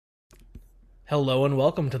Hello and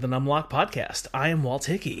welcome to the Numlock podcast. I am Walt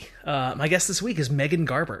Hickey. My guest this week is Megan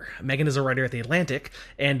Garber. Megan is a writer at The Atlantic,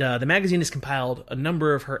 and the magazine has compiled a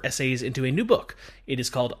number of her essays into a new book. It is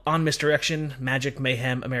called On Misdirection, Magic,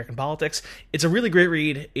 Mayhem, American Politics. It's a really great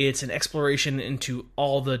read. It's an exploration into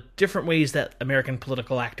all the different ways that American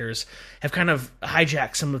political actors have kind of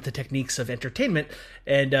hijacked some of the techniques of entertainment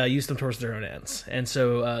and used them towards their own ends. And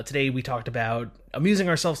so today we talked about amusing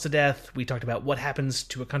ourselves to death. We talked about what happens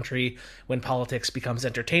to a country when politics becomes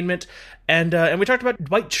entertainment, and we talked about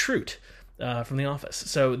Dwight Schrute from The Office.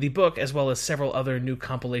 So the book, as well as several other new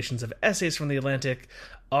compilations of essays from The Atlantic,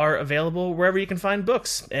 are available wherever you can find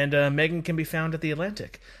books, and Megan can be found at The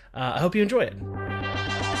Atlantic. I hope you enjoy it.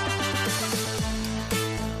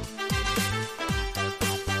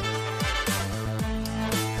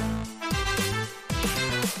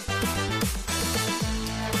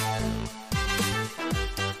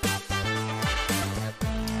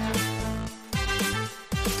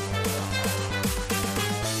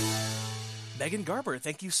 Megan Garber,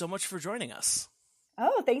 thank you so much for joining us.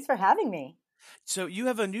 Oh, thanks for having me. So you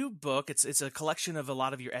have a new book. It's a collection of a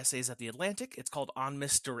lot of your essays at The Atlantic. It's called On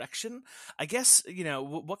Misdirection. I guess,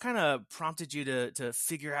 what kind of prompted you to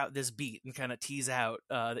figure out this beat and kind of tease out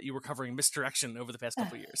that you were covering misdirection over the past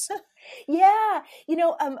couple of years? Yeah,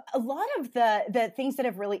 a lot of the things that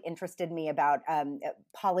have really interested me about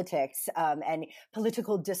politics and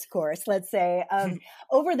political discourse, let's say,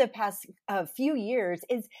 over the past few years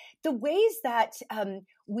is the ways that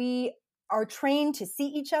we are trained to see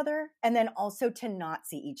each other and then also to not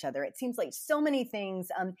see each other. It seems like so many things,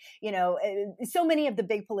 so many of the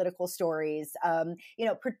big political stories,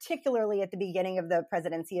 particularly at the beginning of the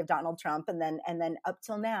presidency of Donald Trump and then up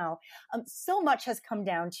till now, so much has come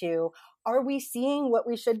down to, are we seeing what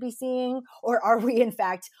we should be seeing, or are we in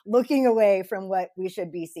fact looking away from what we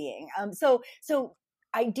should be seeing? So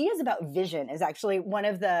ideas about vision is actually one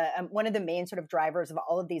of the main sort of drivers of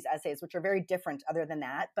all of these essays, which are very different other than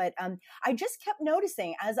that. But I just kept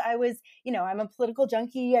noticing as I was, I'm a political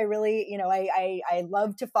junkie. I really, I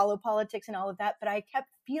love to follow politics and all of that. But I kept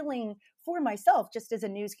feeling for myself, just as a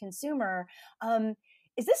news consumer,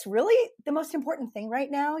 is this really the most important thing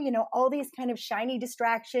right now? All these kind of shiny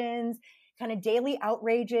distractions, kind of daily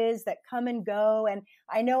outrages that come and go. And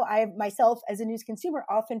I know I myself as a news consumer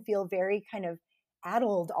often feel very kind of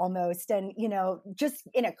addled almost, and just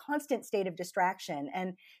in a constant state of distraction.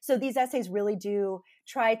 And so these essays really do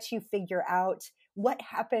try to figure out what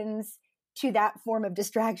happens to that form of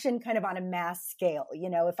distraction kind of on a mass scale.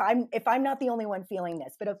 If I'm not the only one feeling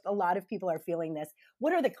this, but if a lot of people are feeling this,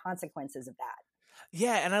 what are the consequences of that?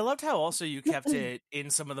 Yeah, and I loved how also you kept it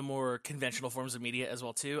in some of the more conventional forms of media as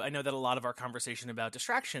well, too. I know that a lot of our conversation about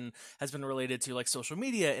distraction has been related to like social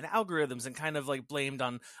media and algorithms and kind of like blamed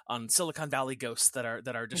on Silicon Valley ghosts that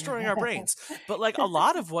are destroying our brains. But like a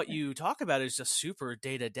lot of what you talk about is just super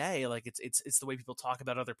day to day. Like it's the way people talk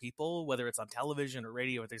about other people, whether it's on television or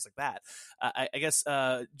radio or things like that. I guess,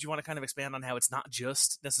 do you want to kind of expand on how it's not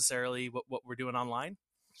just necessarily what we're doing online?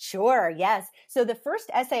 Sure. Yes. So the first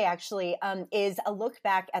essay actually is a look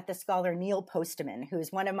back at the scholar Neil Postman, who's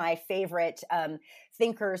one of my favorite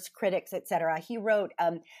thinkers, critics, etc. He wrote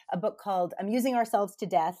a book called Amusing Ourselves to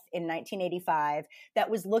Death in 1985 that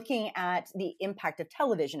was looking at the impact of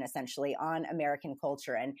television essentially on American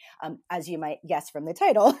culture. And as you might guess from the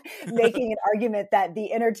title, making an argument that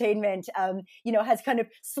the entertainment, has kind of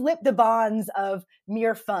slipped the bonds of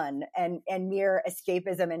mere fun and mere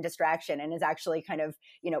escapism and distraction, and is actually kind of,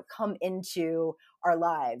 come into our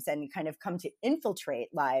lives and kind of come to infiltrate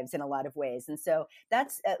lives in a lot of ways. And so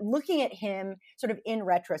that's looking at him sort of in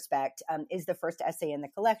retrospect is the first essay in the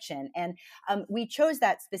collection. And we chose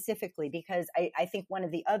that specifically because I think one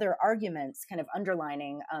of the other arguments kind of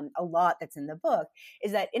underlining a lot that's in the book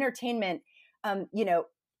is that entertainment,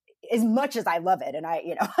 as much as I love it, and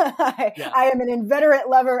I am an inveterate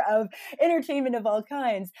lover of entertainment of all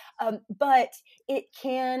kinds, but it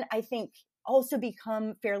can, I think, also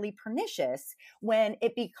become fairly pernicious when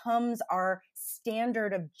it becomes our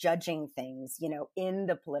standard of judging things, in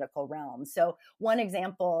the political realm. So one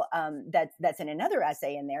example that's in another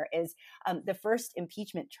essay in there is the first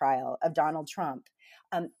impeachment trial of Donald Trump.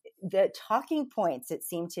 The talking points, it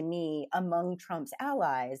seemed to me, among Trump's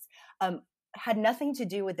allies had nothing to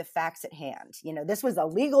do with the facts at hand. This was a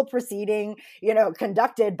legal proceeding,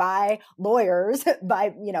 conducted by lawyers,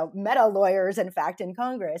 by, meta lawyers, in fact, in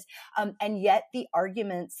Congress. And yet the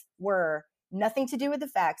arguments were nothing to do with the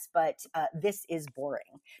facts, but this is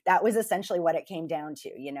boring. That was essentially what it came down to,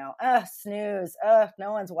 snooze,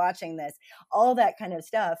 no one's watching this, all that kind of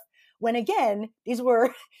stuff. when again, this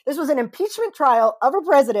was an impeachment trial of a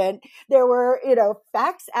president. There were,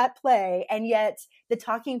 facts at play, and yet the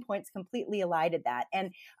talking points completely elided that.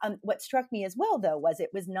 And what struck me as well, though, was it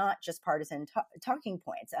was not just partisan talking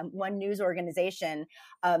points. One news organization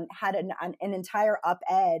had an entire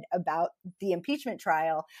op-ed about the impeachment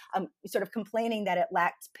trial, sort of complaining that it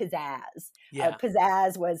lacked pizzazz. Yeah.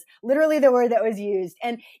 Pizzazz was literally the word that was used.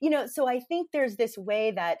 And, so I think there's this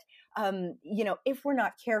way that, if we're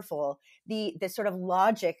not careful, the sort of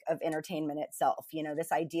logic of entertainment itself,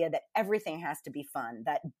 this idea that everything has to be fun,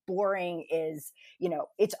 that boring is,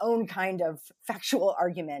 its own kind of factual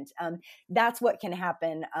argument. That's what can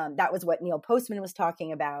happen. That was what Neil Postman was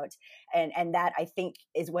talking about. And that, I think,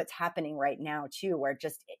 is what's happening right now too, where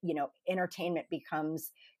just, entertainment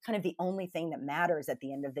becomes kind of the only thing that matters at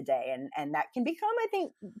the end of the day. And that can become, I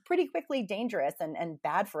think, pretty quickly dangerous and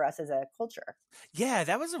bad for us as a culture. Yeah,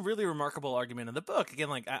 that was a really remarkable argument in the book. Again,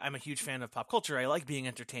 like, I'm a huge fan of pop culture. I like being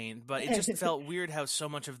entertained, but it just felt weird how so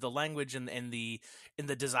much of the language and the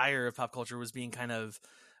desire of pop culture was being kind of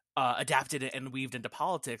adapted and weaved into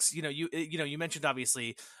politics. You mentioned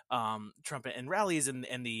obviously Trump and rallies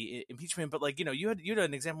and the impeachment, but like, you had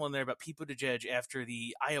an example in there about Pete Buttigieg after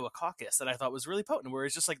the Iowa caucus that I thought was really potent, where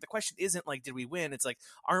it's just like, the question isn't like, did we win? It's like,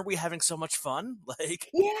 aren't we having so much fun? Like,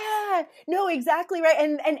 yeah, no, exactly right.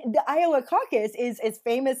 And the Iowa caucus is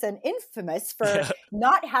famous and infamous for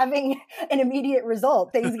not having an immediate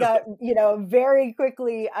result. Things got, very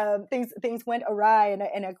quickly, things went awry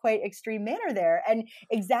in a quite extreme manner there. And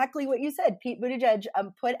exactly what you said, Pete Buttigieg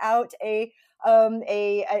put out a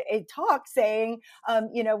talk saying,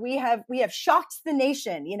 we have shocked the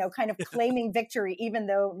nation, kind of claiming victory, even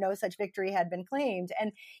though no such victory had been claimed.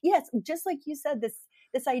 And yes, just like you said,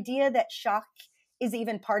 this idea that shock is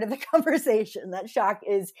even part of the conversation, that shock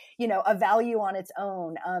is, a value on its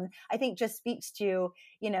own, I think just speaks to,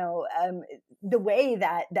 the way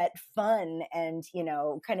that fun and,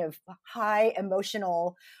 kind of high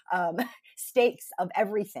emotional stakes of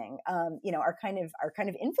everything, are kind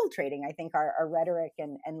of infiltrating, I think, our rhetoric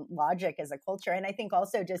and logic as a culture. And I think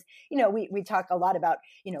also just, we talk a lot about,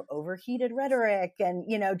 overheated rhetoric and,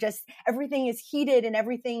 just everything is heated and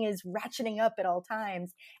everything is ratcheting up at all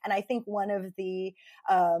times. And I think one of the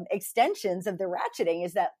extensions of the ratcheting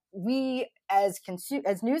is that we as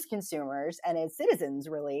news consumers and as citizens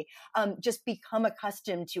really just become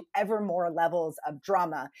accustomed to ever more levels of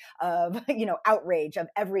drama, of outrage, of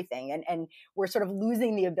everything, and we're sort of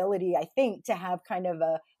losing the ability, I think, to have kind of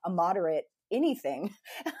a moderate anything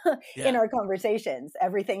in our conversations.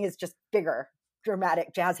 Everything is just bigger,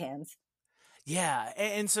 dramatic jazz hands. Yeah,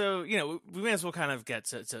 and so, we may as well kind of get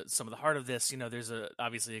to some of the heart of this. There's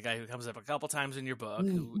obviously a guy who comes up a couple times in your book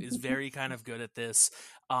who is very kind of good at this,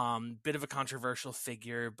 bit of a controversial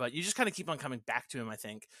figure, but you just kind of keep on coming back to him, I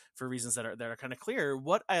think, for reasons that are kind of clear.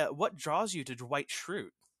 What draws you to Dwight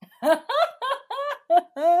Schrute?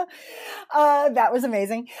 That was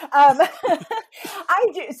amazing. I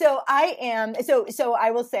do. So I am. So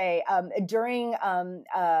I will say, during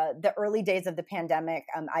the early days of the pandemic,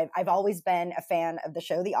 I've always been a fan of the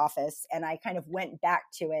show The Office, and I kind of went back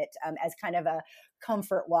to it as kind of a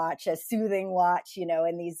comfort watch, a soothing watch,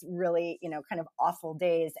 in these really, kind of awful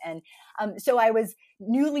days. And so I was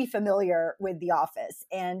newly familiar with The Office.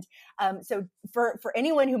 And so for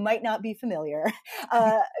anyone who might not be familiar,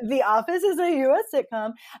 The Office is a U.S.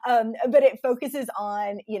 sitcom, but it focuses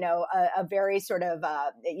on, a very sort of,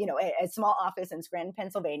 a small office in Scranton,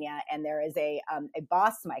 Pennsylvania. And there is a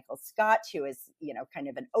boss, Michael Scott, who is, kind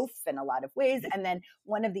of an oaf in a lot of ways. And then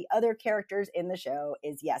one of the other characters in the show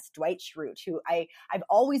is, yes, Dwight Schrute, who I've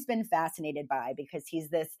always been fascinated by, because he's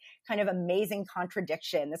this kind of amazing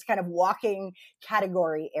contradiction, this kind of walking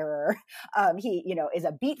category error. He, is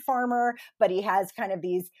a beet farmer, but he has kind of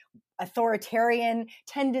these authoritarian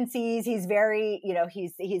tendencies. He's very,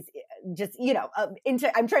 he's just,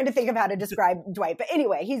 I'm trying to think of how to describe Dwight, but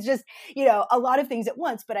anyway, he's just, a lot of things at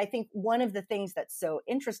once. But I think one of the things that's so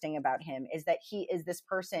interesting about him is that he is this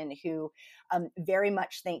person who very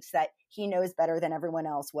much thinks that he knows better than everyone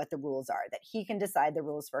else what the rules are, that he can decide the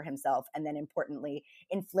rules for himself, and then importantly,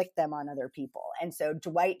 inflict them on other people. And so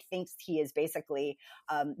Dwight thinks he is basically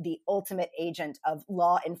the ultimate agent of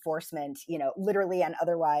law enforcement, literally and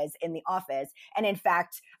otherwise, in the office. And in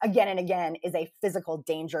fact, again and again, is a physical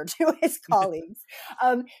danger to his colleagues.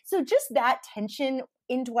 So just that tension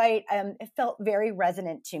in Dwight felt very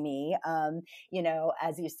resonant to me,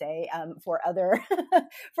 as you say, for other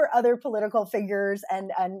for other political figures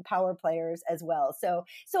and power players as well. So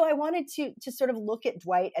I wanted to sort of look at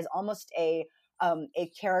Dwight as almost a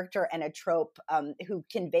character and a trope who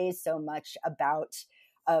conveys so much about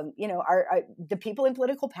are the people in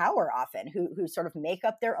political power often who sort of make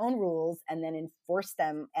up their own rules and then enforce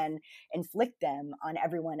them and inflict them on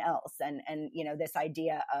everyone else. And this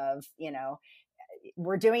idea of,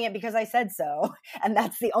 we're doing it because I said so. And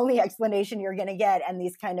that's the only explanation you're going to get. And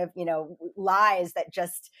these kind of, lies that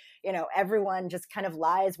just, everyone just kind of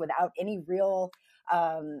lies without any real,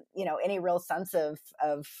 any real sense of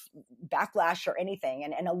backlash or anything.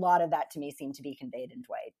 And a lot of that to me seemed to be conveyed in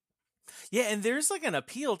Dwight. Yeah, and there's like an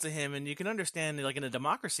appeal to him, and you can understand, like in a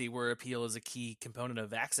democracy where appeal is a key component of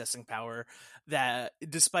accessing power, that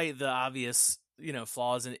despite the obvious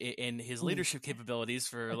flaws in his leadership capabilities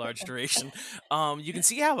for a large duration, you can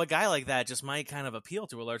see how a guy like that just might kind of appeal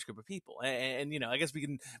to a large group of people. And I guess we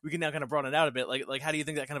can now kind of broaden it out a bit. Like how do you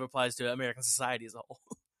think that kind of applies to American society as a whole?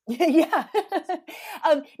 Yeah.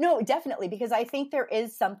 No, definitely, because I think there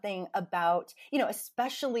is something about,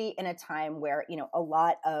 especially in a time where, a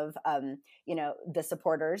lot of, the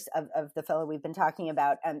supporters of the fellow we've been talking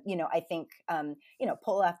about, I think,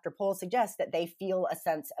 poll after poll suggests that they feel a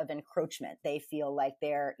sense of encroachment. They feel like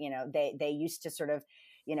they're, they used to sort of,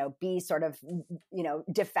 be sort of,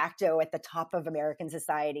 de facto at the top of American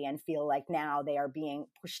society and feel like now they are being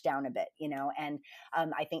pushed down a bit, and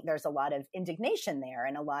I think there's a lot of indignation there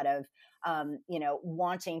and a lot of,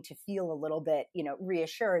 wanting to feel a little bit,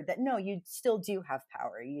 reassured that no, you still do have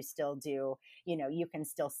power. You still do, you can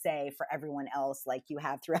still say for everyone else like you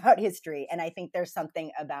have throughout history. And I think there's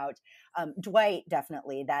something about Dwight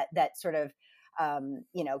definitely that sort of,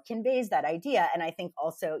 conveys that idea. And I think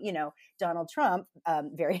also, Donald Trump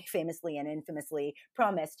very famously and infamously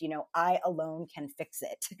promised, I alone can fix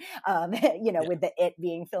it, with the it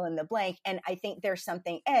being fill in the blank. And I think there's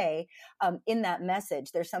something in that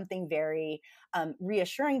message, there's something very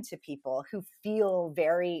reassuring to people who feel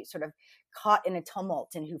very sort of caught in a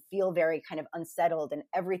tumult and who feel very kind of unsettled and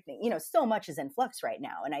everything, so much is in flux right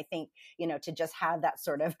now. And I think, to just have that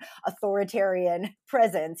sort of authoritarian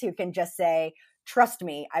presence who can just say, trust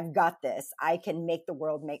me, I've got this. I can make the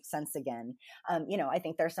world make sense again. I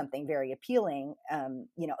think there's something very appealing,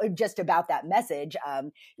 just about that message,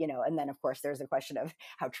 and then of course there's a question of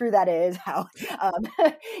how true that is, how,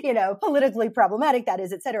 politically problematic that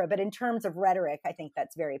is, et cetera. But in terms of rhetoric, I think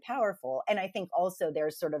that's very powerful. And I think also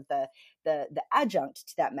there's sort of the adjunct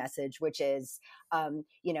to that message, which is,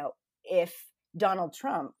 if Donald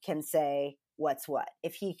Trump can say what's what,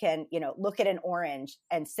 if he can, look at an orange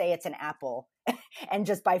and say it's an apple and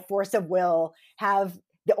just by force of will have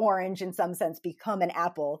the orange in some sense become an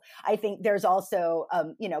apple, I think there's also,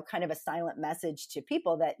 kind of a silent message to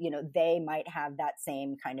people that, they might have that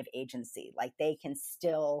same kind of agency, like they can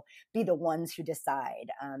still be the ones who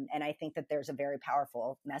decide. And I think that there's a very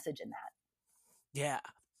powerful message in that. Yeah.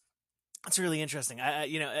 That's really interesting.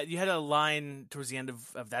 You had a line towards the end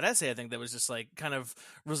of that essay, I think, that was just like kind of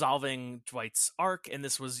resolving Dwight's arc. And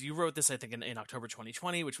you wrote this, I think, in October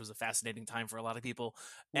 2020, which was a fascinating time for a lot of people.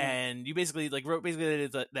 Yeah. And you basically wrote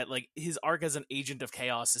that like his arc as an agent of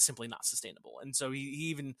chaos is simply not sustainable. And so he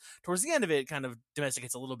even towards the end of it kind of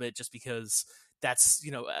domesticates a little bit just because that's,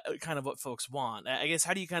 kind of what folks want. I guess,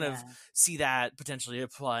 how do you kind of see that potentially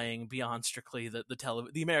applying beyond strictly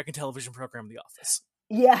the American television program, The Office?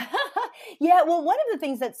 Yeah. Yeah. Well, one of the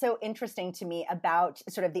things that's so interesting to me about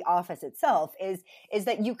sort of The Office itself is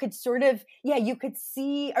that you could sort of, you could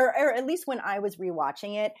see, or at least when I was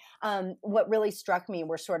rewatching it, what really struck me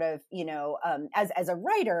were sort of, as a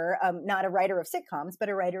writer, not a writer of sitcoms, but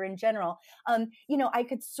a writer in general, I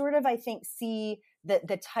could sort of, I think, see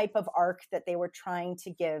the type of arc that they were trying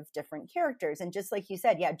to give different characters. And just like you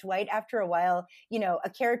said, Dwight, after a while, a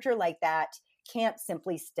character like that can't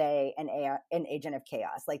simply stay an agent of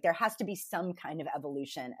chaos. Like there has to be some kind of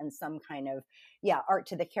evolution and some kind of, art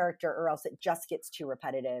to the character, or else it just gets too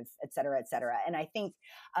repetitive, et cetera, et cetera. And I think,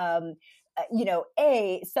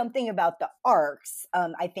 something about the arcs,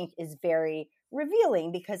 I think is very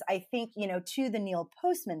revealing, because I think, to the Neil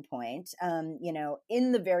Postman point,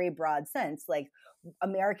 in the very broad sense, like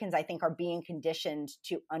Americans, I think, are being conditioned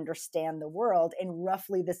to understand the world in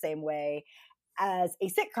roughly the same way as a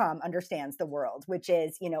sitcom understands the world, which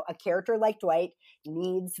is, a character like Dwight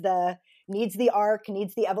needs the arc,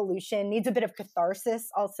 needs the evolution, needs a bit of catharsis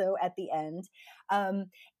also at the end.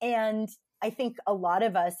 And I think a lot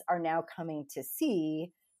of us are now coming to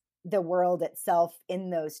see the world itself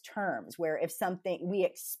in those terms, where if something, we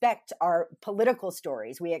expect our political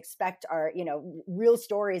stories, we expect our, real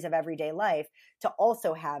stories of everyday life to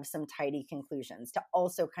also have some tidy conclusions, to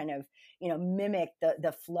also kind of, mimic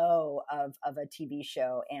the flow of a TV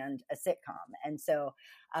show and a sitcom. And so,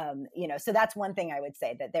 so that's one thing I would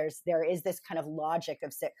say, that there is this kind of logic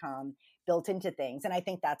of sitcom built into things. And I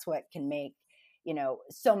think that's what can make,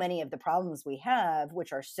 so many of the problems we have,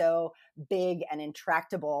 which are so big and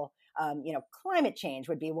intractable. Climate change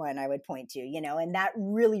would be one I would point to, and that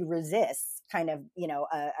really resists kind of,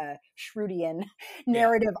 a Schrodian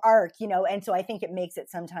narrative arc, and so I think it makes it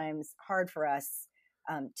sometimes hard for us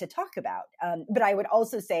to talk about. But I would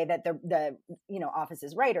also say that the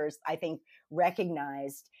Office's writers, I think,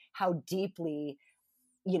 recognized how deeply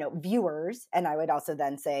viewers, and I would also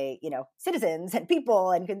then say, citizens and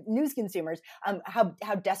people and news consumers,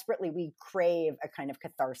 how desperately we crave a kind of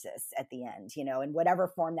catharsis at the end, in whatever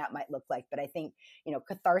form that might look like. But I think,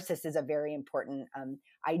 catharsis is a very important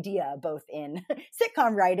idea, both in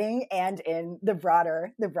sitcom writing and in the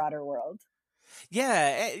broader world.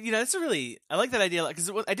 Yeah, I like that idea, because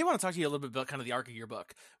I did want to talk to you a little bit about kind of the arc of your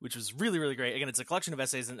book, which was really, really great. Again, it's a collection of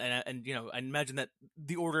essays, and I imagine that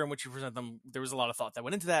the order in which you present them, there was a lot of thought that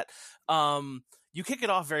went into that. You kick it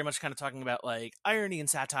off very much kind of talking about like irony and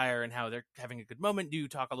satire and how they're having a good moment. You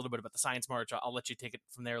talk a little bit about the Science March. I'll let you take it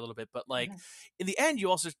from there a little bit, but like in the end, you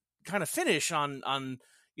also kind of finish on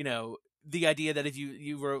the idea that if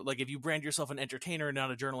you wrote, like, if you brand yourself an entertainer and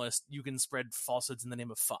not a journalist, you can spread falsehoods in the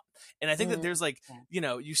name of fun. And I think that there's like,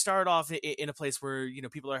 you start off in a place where,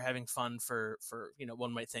 people are having fun for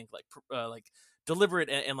one might think like deliberate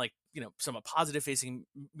and like, somewhat positive facing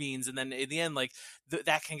means. And then in the end, like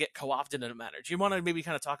that can get co-opted in a manner. Do you want to maybe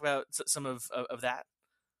kind of talk about some of that?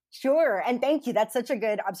 Sure. And thank you. That's such a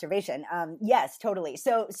good observation. Yes, totally.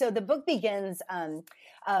 So the book begins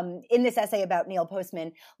in this essay about Neil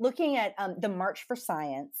Postman, looking at the March for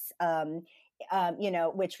Science,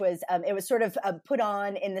 which was, it was sort of put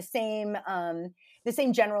on in the same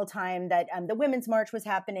general time that the Women's March was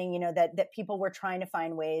happening, that people were trying to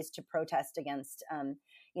find ways to protest against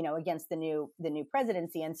the new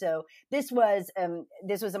presidency. And so this was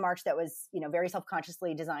a march that was, very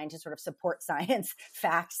self-consciously designed to sort of support science,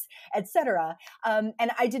 facts, etc. And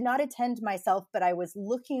I did not attend myself, but I was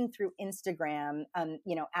looking through Instagram,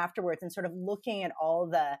 afterwards, and sort of looking at all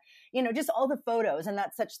the, just all the photos. And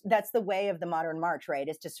that's the way of the modern march, right?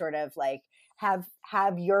 Is to sort of like have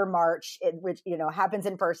your march, which, happens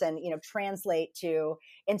in person, translate to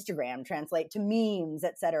Instagram, translate to memes,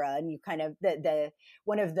 etc. And you kind of,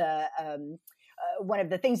 one of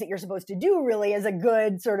the things that you're supposed to do really as a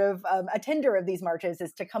good sort of attender of these marches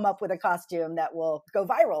is to come up with a costume that will go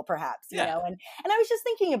viral, perhaps, and I was just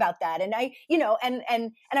thinking about that, and I,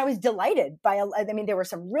 and I was delighted by, there were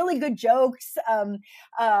some really good jokes,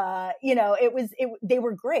 they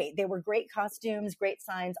were great costumes, great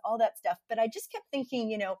signs, all that stuff. But I just kept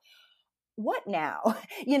thinking, what now?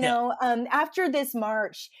 After this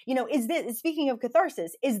march, is this, speaking of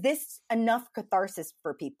catharsis, is this enough catharsis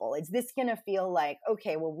for people? Is this going to feel like,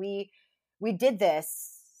 okay, well, we did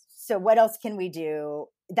this, so what else can we do?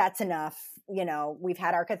 That's enough. We've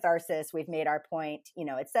had our catharsis, we've made our point,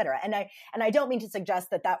 et cetera. And I don't mean to suggest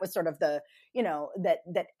that was sort of the,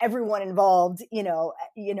 that everyone involved,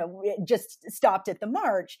 just stopped at the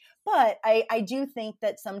march. But I do think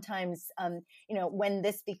that sometimes, when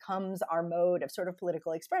this becomes our mode of sort of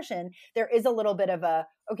political expression, there is a little bit of a,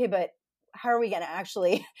 okay, but how are we going to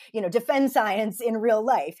actually, defend science in real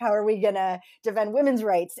life? How are we going to defend women's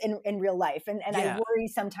rights in real life? And I worry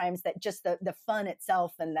sometimes that just the fun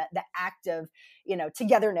itself and the act of,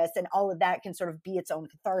 togetherness and all of that can sort of be its own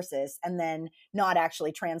catharsis and then not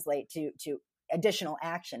actually translate to additional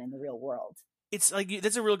action in the real world. It's like,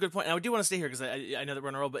 that's a real good point. And I do want to stay here because I know that we're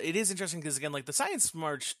on a roll, but it is interesting because, again, like the Science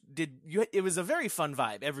March it was a very fun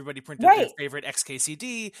vibe. Everybody printed their favorite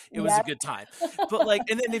XKCD. It was a good time. But like,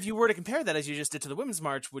 and then if you were to compare that, as you just did, to the Women's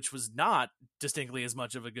March, which was not distinctly as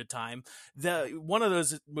much of a good time, one of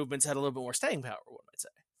those movements had a little bit more staying power, one might say.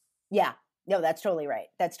 Yeah. No, that's totally right.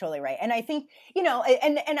 That's totally right. And I think,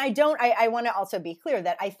 I want to also be clear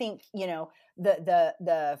that I think,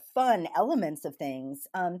 the fun elements of things,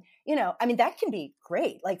 that can be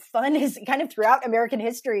great. Like fun is kind of throughout American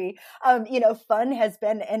history. Fun has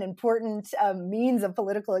been an important means of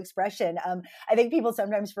political expression. I think people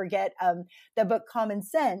sometimes forget the book Common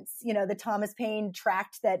Sense, the Thomas Paine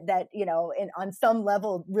tract that on some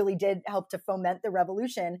level really did help to foment the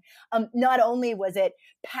revolution. Not only was it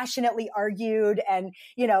passionately argued and,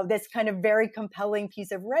 this kind of very compelling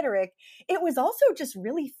piece of rhetoric, it was also just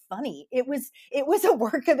really funny. It was a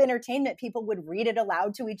work of entertainment. People would read it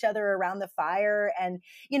aloud to each other around the fire. And,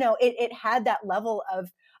 it had that level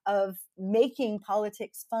of making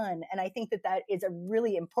politics fun. And I think that is a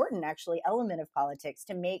really important, actually, element of politics,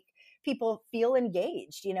 to make people feel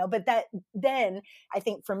engaged, but then I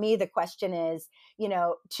think for me, the question is,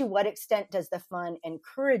 to what extent does the fun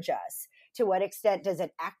encourage us to what extent does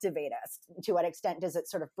it activate us? To what extent does it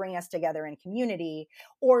sort of bring us together in community?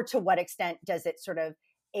 Or to what extent does it sort of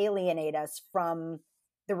alienate us from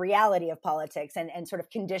the reality of politics and sort of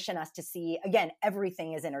condition us to see, again,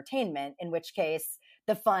 everything is entertainment, in which case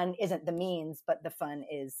the fun isn't the means, but the fun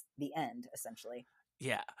is the end, essentially.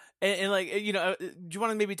 Yeah. And like, do you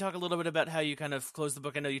want to maybe talk a little bit about how you kind of close the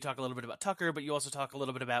book? I know you talk a little bit about Tucker, but you also talk a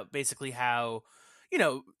little bit about basically how,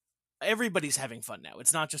 everybody's having fun now.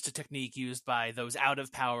 It's not just a technique used by those out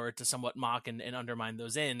of power to somewhat mock and undermine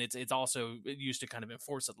those in. It's also used to kind of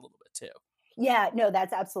enforce it a little bit too. Yeah, no,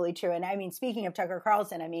 that's absolutely true. And I mean, speaking of Tucker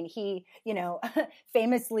Carlson, I mean, he,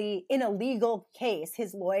 famously in a legal case,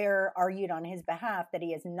 his lawyer argued on his behalf that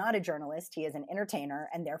he is not a journalist. He is an entertainer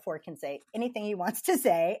and therefore can say anything he wants to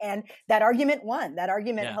say. And that argument won. That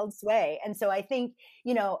argument held sway. And so I think,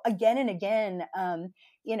 again and again,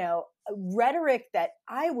 rhetoric that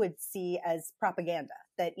I would see as propaganda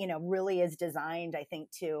that, really is designed, I think,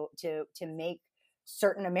 to make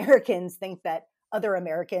certain Americans think that other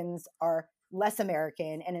Americans are less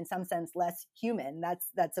American and in some sense less human.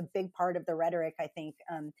 That's a big part of the rhetoric, I think,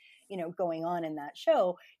 going on in that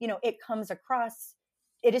show. It comes across,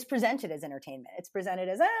 it is presented as entertainment. It's presented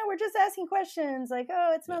as, we're just asking questions, like,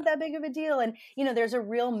 it's not that big of a deal. And, there's a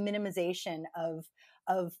real minimization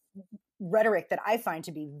of rhetoric that I find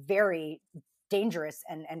to be very dangerous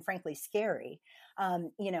and frankly scary.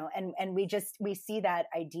 And we see that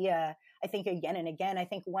idea, I think, again and again. I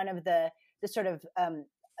think one of the sort of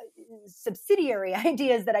subsidiary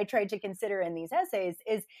ideas that I tried to consider in these essays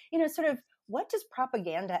is, sort of what does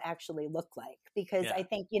propaganda actually look like? Because I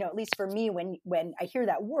think, at least for me, when I hear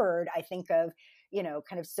that word, I think of,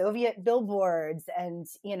 kind of Soviet billboards and,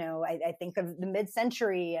 I think of the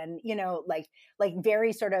mid-century and, like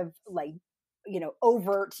very sort of like,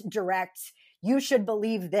 overt, direct, you should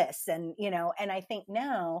believe this. And, and I think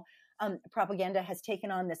now, propaganda has taken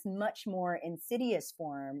on this much more insidious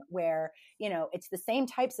form where, it's the same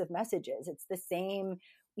types of messages. It's the same,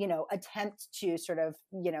 attempt to sort of,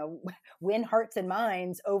 win hearts and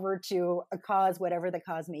minds over to a cause, whatever the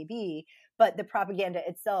cause may be. But the propaganda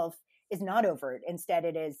itself is not overt. Instead,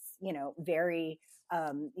 it is, very,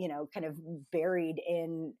 kind of buried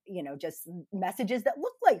in, just messages that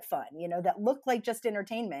look like fun, that look like just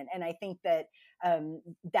entertainment. And I think that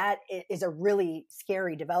that is a really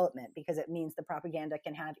scary development because it means the propaganda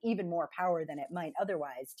can have even more power than it might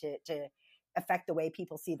otherwise to affect the way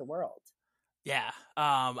people see the world. Yeah.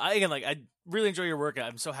 I really enjoy your work.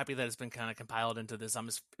 I'm so happy that it's been kind of compiled into this on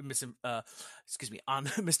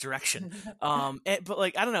Misdirection. But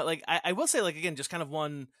like, I don't know, like I will say, like, again, just kind of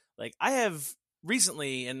one, like I have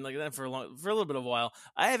recently, and like for a little bit of a while,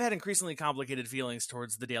 I have had increasingly complicated feelings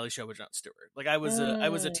towards The Daily Show with Jon Stewart. Like I was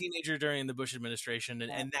a teenager during the Bush administration,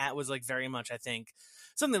 and that was like very much, I think,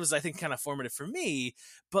 something that was, I think, kind of formative for me.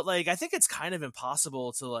 But like, I think it's kind of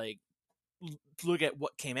impossible to like look at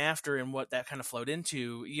what came after and what that kind of flowed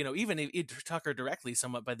into, even Tucker directly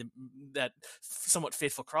somewhat by that somewhat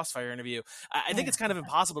faithful Crossfire interview. I think it's kind of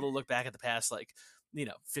impossible to look back at the past, like,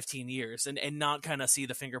 15 years and not kind of see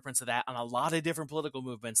the fingerprints of that on a lot of different political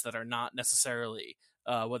movements that are not necessarily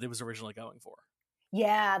what it was originally going for.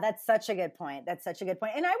 Yeah, that's such a good point. That's such a good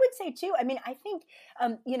point. And I would say too, I mean, I think,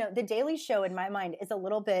 The Daily Show in my mind is a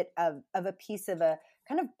little bit of a piece of a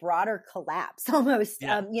kind of broader collapse almost.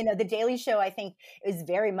 Yeah. The Daily Show, I think, is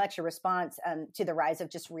very much a response to the rise of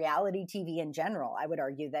just reality TV in general. I would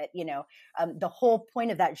argue that, the whole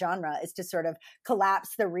point of that genre is to sort of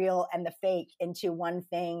collapse the real and the fake into one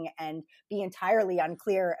thing and be entirely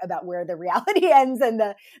unclear about where the reality ends and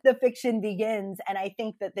the fiction begins. And I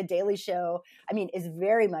think that The Daily Show, I mean, is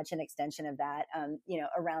very much an extension of that.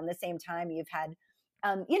 Around the same time, you've had,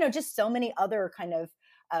 just so many other kind of,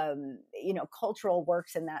 cultural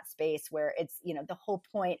works in that space where it's, the whole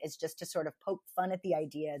point is just to sort of poke fun at the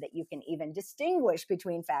idea that you can even distinguish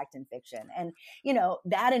between fact and fiction. And,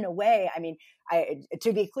 that in a way, I mean,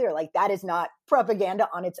 to be clear, like that is not propaganda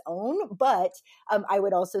on its own, but I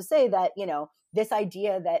would also say that, this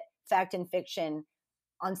idea that fact and fiction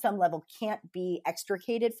on some level can't be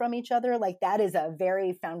extricated from each other, like that is a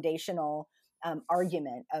very foundational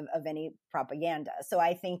argument of any propaganda. So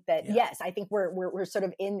I think that, yes, I think we're sort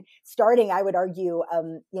of starting, I would argue,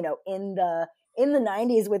 in the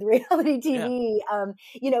 90s with reality TV,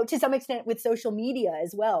 to some extent with social media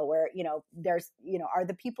as well, where, there's, are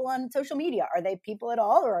the people on social media, are they people at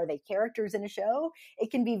all, or are they characters in a show?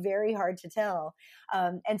 It can be very hard to tell.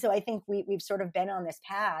 And so I think we've sort of been on this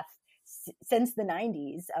path since the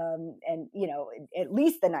 90s, and, at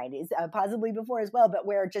least the 90s, possibly before as well, but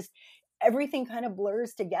where just everything kind of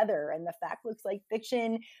blurs together and the fact looks like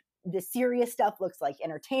fiction, the serious stuff looks like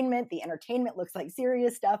entertainment, the entertainment looks like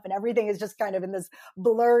serious stuff, and everything is just kind of in this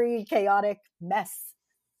blurry, chaotic mess.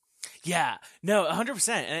 Yeah, no, 100%.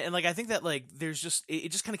 And like, I think that like, there's just, it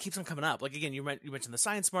just kind of keeps on coming up. Like, again, you mentioned the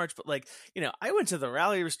science march, but like, I went to the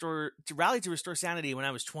rally to restore sanity when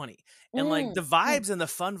I was 20, and like the vibes and the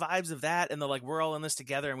fun vibes of that, and the, like, we're all in this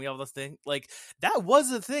together and we all this thing, like that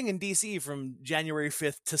was a thing in DC from January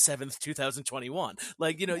 5th to 7th, 2021.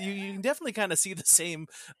 Like, you can definitely kind of see the same,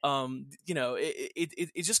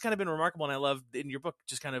 it's just kind of been remarkable. And I love in your book,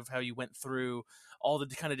 just kind of how you went through all the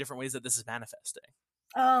kind of different ways that this is manifesting.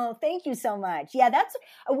 Oh, thank you so much. Yeah, that's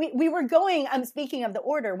we were going. Speaking of the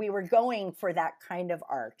order, we were going for that kind of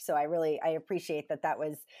arc. So I appreciate that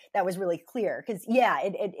was really clear, because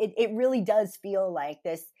it really does feel like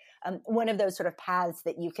this one of those sort of paths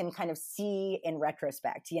that you can kind of see in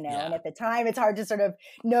retrospect, Yeah. And at the time, it's hard to sort of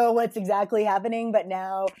know what's exactly happening. But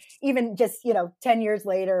now, even just 10 years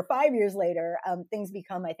later, 5 years later, things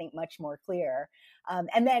become, I think, much more clear.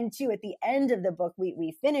 And then too, at the end of the book,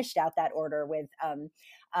 we finished out that order with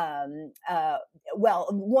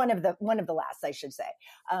one of the last, I should say.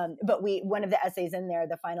 But one of the essays in there,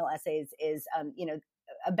 the final essays, is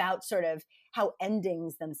about sort of how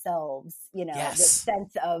endings themselves, Yes. the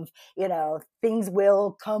sense of, things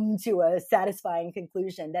will come to a satisfying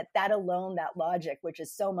conclusion, that alone, that logic, which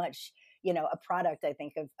is so much, a product, I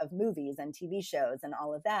think, of movies and TV shows and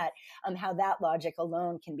all of that, how that logic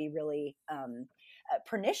alone can be really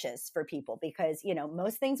pernicious for people, because,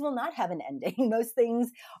 most things will not have an ending. Most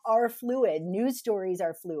things are fluid. News stories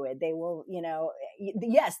are fluid. They will,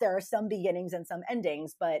 yes, there are some beginnings and some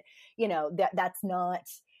endings, but,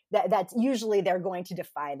 that's usually they're going to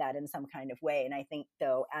defy that in some kind of way. And I think,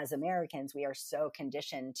 though, as Americans, we are so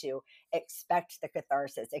conditioned to expect the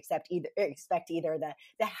catharsis, expect either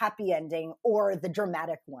the happy ending or the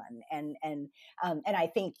dramatic one. And I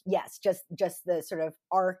think, yes, just the sort of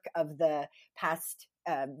arc of the past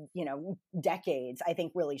decades, I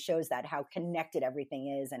think, really shows that, how connected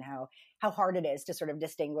everything is, and how hard it is to sort of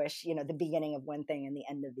distinguish, the beginning of one thing and the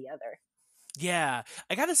end of the other. Yeah,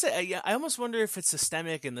 I gotta say, I almost wonder if it's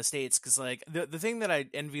systemic in the States, because like the thing that I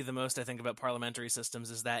envy the most, I think, about parliamentary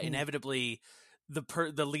systems is that inevitably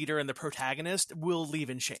the leader and the protagonist will leave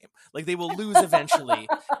in shame. Like, they will lose eventually,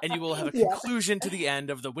 and you will have a conclusion to the end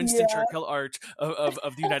of the Winston Churchill arc of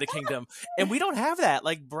the United Kingdom. And we don't have that.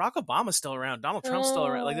 Like, Barack Obama's still around, Donald Trump's still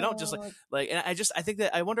around. Like, they don't just like, and I think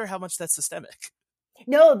that, I wonder how much that's systemic.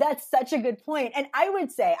 No, that's such a good point. And I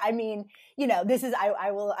would say, I mean, this is, I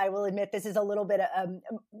will admit, this is a little bit,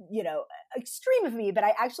 extreme of me, but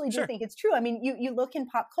I actually do think it's true. I mean, you look in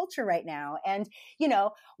pop culture right now, and,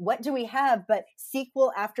 what do we have but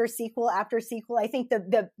sequel after sequel after sequel? I think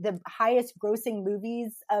the highest grossing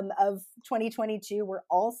movies of 2022 were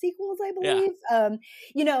all sequels, I believe.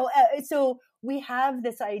 Yeah. So we have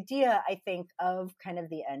this idea, I think, of kind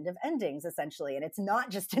of the end of endings, essentially. And it's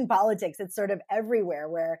not just in politics, it's sort of everywhere,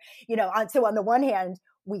 where, so on the one hand,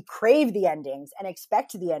 we crave the endings and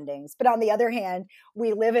expect the endings. But on the other hand,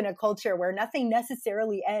 we live in a culture where nothing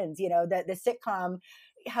necessarily ends. The sitcom,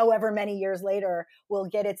 however many years later, will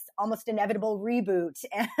get its almost inevitable reboot,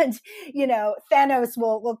 and Thanos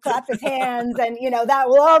will clap his hands, and that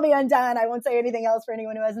will all be undone. I won't say anything else for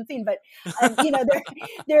anyone who hasn't seen, but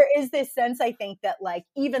there is this sense, I think, that like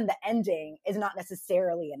even the ending is not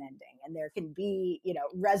necessarily an ending, and there can be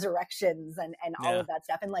resurrections and all of that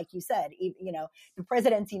stuff. And like you said, the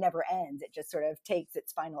presidency never ends; it just sort of takes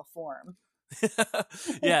its final form.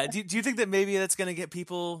 Yeah. Do you think that maybe that's going to get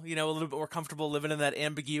people, a little bit more comfortable living in that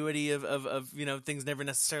ambiguity of things never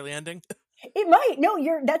necessarily ending? It might. No,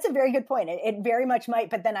 that's a very good point. It very much might.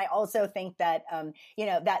 But then I also think that,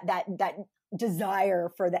 that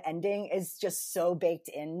desire for the ending is just so baked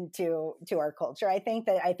into our culture. I think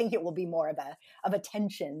it will be more of a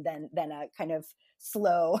tension than a kind of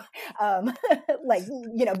slow,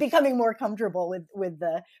 becoming more comfortable with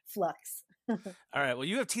the flux. All right. Well,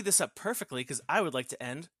 you have teed this up perfectly, because I would like to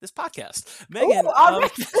end this podcast. Megan,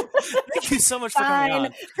 thank you so much for coming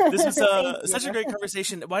on. This was such a great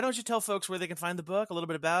conversation. Why don't you tell folks where they can find the book, a little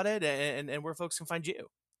bit about it, and where folks can find you?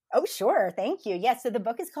 Oh, sure. Thank you. Yes. So the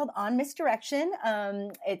book is called On Misdirection.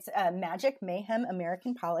 It's Magic, Mayhem,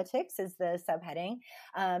 American Politics is the subheading.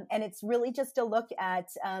 And it's really just a look at,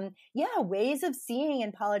 ways of seeing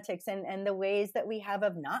in politics, and the ways that we have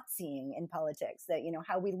of not seeing in politics, that,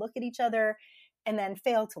 how we look at each other and then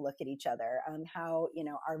fail to look at each other. How,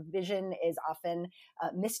 our vision is often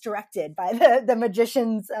misdirected by the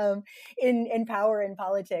magicians in power in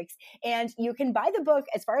politics. And you can buy the book,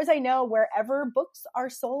 as far as I know, wherever books are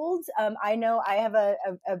sold. I know I have a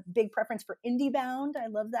big preference for IndieBound. I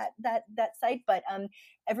love that site, but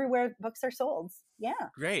everywhere books are sold. Yeah.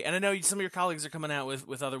 Great. And I know some of your colleagues are coming out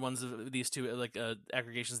with other ones of these two, like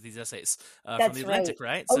aggregations of these essays from That's the Atlantic,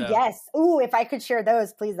 right? Oh, yes. Ooh, if I could share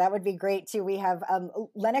those, please, that would be great too. We have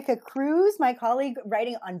Lenica Cruz, my colleague,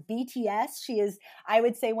 writing on BTS. She is, I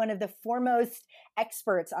would say, one of the foremost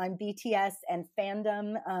experts on BTS and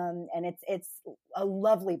fandom. And it's a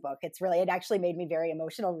lovely book. It actually made me very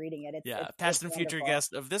emotional reading it. It's past and future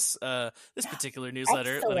guest of this particular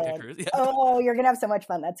newsletter, Lenica Cruz. Yeah. Oh, you're gonna have so much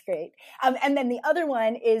fun. That's great. And then the other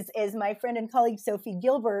one is my friend and colleague Sophie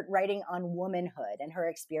Gilbert, writing on womanhood and her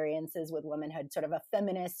experiences with womanhood, sort of a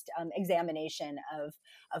feminist examination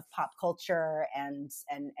of pop culture and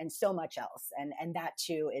so much else. And that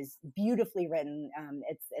too is beautifully written.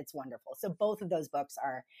 It's wonderful. So both of those books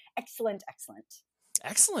are excellent.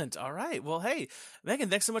 Excellent. All right. Well, hey, Megan,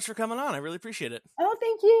 thanks so much for coming on. I really appreciate it. Oh,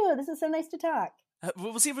 thank you. This is so nice to talk.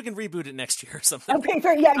 We'll see if we can reboot it next year or something. Okay,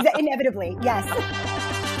 inevitably. Yes.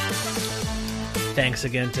 Thanks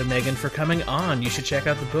again to Megan for coming on. You should check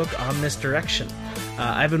out the book on Misdirection.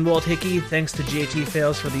 I've been Walt Hickey. Thanks to GAT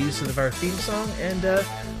Fails for the use of our theme song. And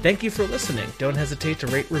thank you for listening. Don't hesitate to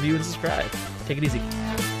rate, review, and subscribe. Take it easy.